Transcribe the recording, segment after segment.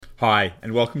Hi,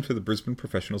 and welcome to the Brisbane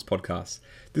Professionals Podcast.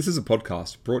 This is a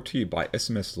podcast brought to you by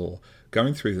SMS Law,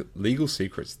 going through the legal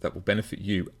secrets that will benefit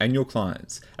you and your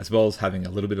clients, as well as having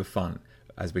a little bit of fun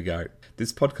as we go.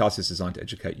 This podcast is designed to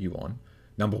educate you on,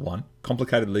 number one,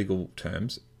 complicated legal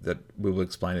terms that we will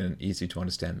explain in an easy to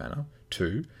understand manner.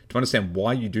 Two, to understand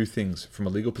why you do things from a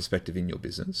legal perspective in your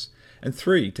business. And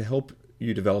three, to help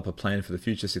you develop a plan for the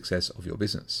future success of your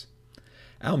business.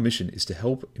 Our mission is to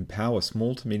help empower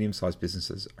small to medium-sized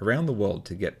businesses around the world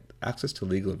to get access to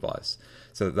legal advice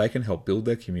so that they can help build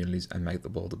their communities and make the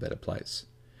world a better place.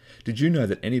 Did you know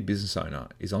that any business owner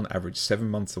is on average 7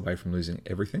 months away from losing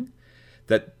everything?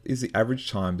 That is the average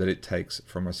time that it takes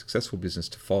from a successful business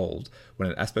to fold when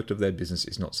an aspect of their business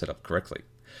is not set up correctly.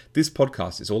 This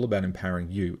podcast is all about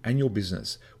empowering you and your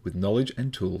business with knowledge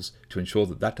and tools to ensure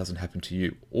that that doesn't happen to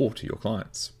you or to your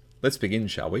clients. Let's begin,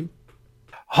 shall we?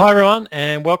 Hi everyone,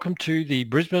 and welcome to the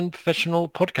Brisbane Professional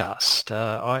Podcast.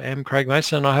 I am Craig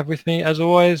Mason, and I have with me, as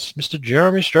always, Mr.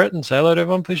 Jeremy Stratton. Say hello to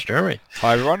everyone, please, Jeremy.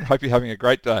 Hi everyone, hope you're having a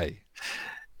great day.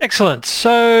 Excellent.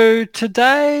 So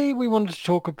today we wanted to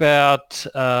talk about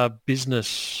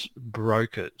business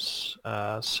brokers.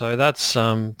 So that's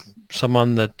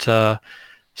someone that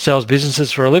sells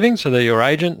businesses for a living, so they're your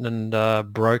agent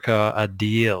and broker a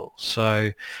deal.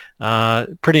 So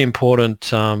pretty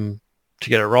important to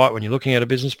get it right when you're looking at a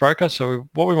business broker. So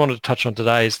what we wanted to touch on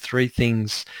today is 3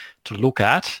 things to look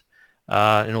at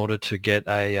in order to get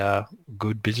a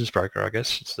good business broker, I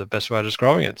guess. It's the best way of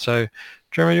describing it. So,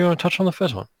 Jeremy, do you want to touch on the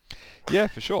first one? Yeah,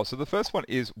 for sure. So the first one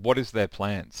is, what is their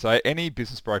plan? So any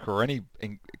business broker or any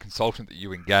consultant that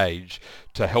you engage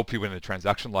to help you in a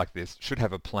transaction like this should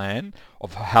have a plan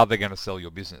of how they're going to sell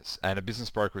your business. And a business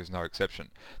broker is no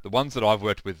exception. The ones that I've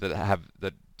worked with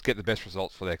that get the best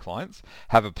results for their clients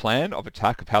have a plan of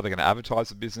attack of how they're going to advertise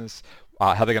the business,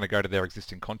 how they're going to go to their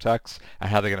existing contacts,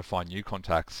 and how they're going to find new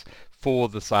contacts for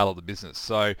the sale of the business.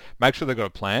 So make sure they've got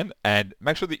a plan, and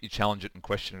make sure that you challenge it and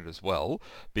question it as well,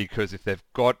 because if they've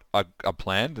got a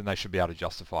plan, then they should be able to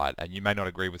justify it. And you may not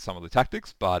agree with some of the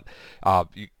tactics, but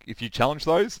if you challenge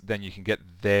those, then you can get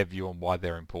their view on why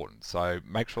they're important. So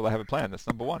make sure they have a plan. That's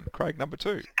number 1. Craig, number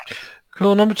 2.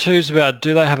 Cool. Number 2 is about,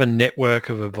 do they have a network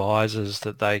of advisors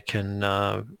that they can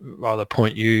either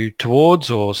point you towards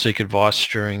or seek advice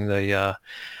during the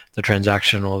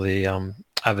transaction or the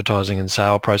advertising and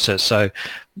sale process? So,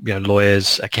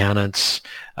 lawyers, accountants,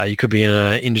 you could be in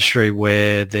an industry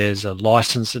where there's a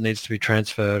license that needs to be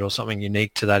transferred or something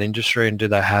unique to that industry, and do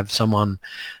they have someone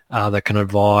that can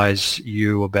advise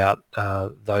you about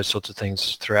those sorts of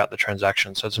things throughout the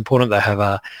transaction? So it's important they have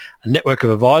a network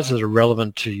of advisors that are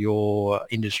relevant to your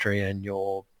industry and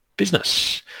your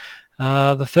business.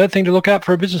 The third thing to look out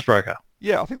for a business broker.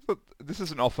 Yeah, I think that this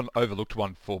is an often overlooked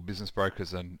one for business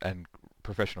brokers and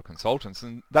professional consultants,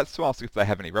 and that's to ask if they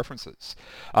have any references.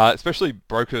 Especially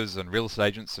brokers and real estate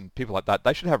agents and people like that,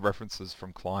 they should have references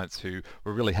from clients who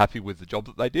were really happy with the job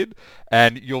that they did,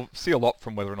 and you'll see a lot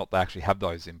from whether or not they actually have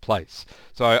those in place.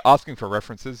 So asking for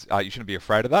references, you shouldn't be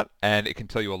afraid of that, and it can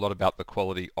tell you a lot about the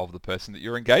quality of the person that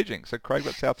you're engaging. So Craig,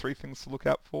 that's our 3 things to look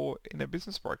out for in a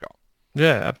business broker.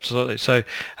 Yeah, absolutely. So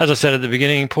as I said at the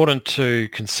beginning, important to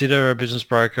consider a business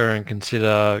broker and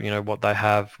consider, what they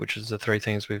have, which is the 3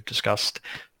 things we've discussed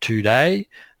today,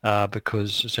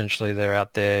 because essentially they're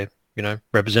out there,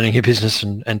 representing your business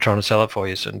and trying to sell it for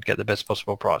you and get the best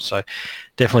possible price. So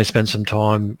definitely spend some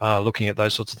time looking at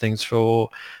those sorts of things for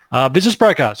business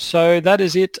broker. So that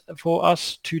is it for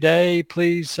us today.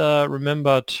 Please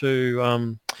remember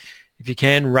to, if you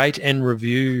can, rate and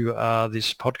review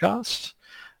this podcast.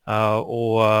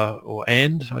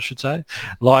 I should say,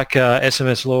 like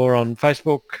SMS Law on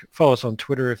Facebook, follow us on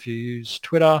Twitter if you use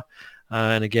Twitter,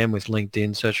 and again with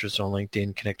LinkedIn, search us on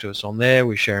LinkedIn, connect to us on there.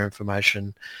 We share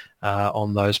information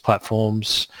on those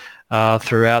platforms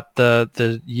throughout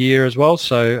the year as well,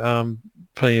 so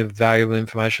plenty of valuable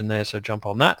information there, so jump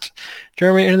on that.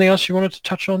 Jeremy, anything else you wanted to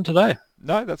touch on today?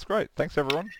 No, that's great. Thanks everyone.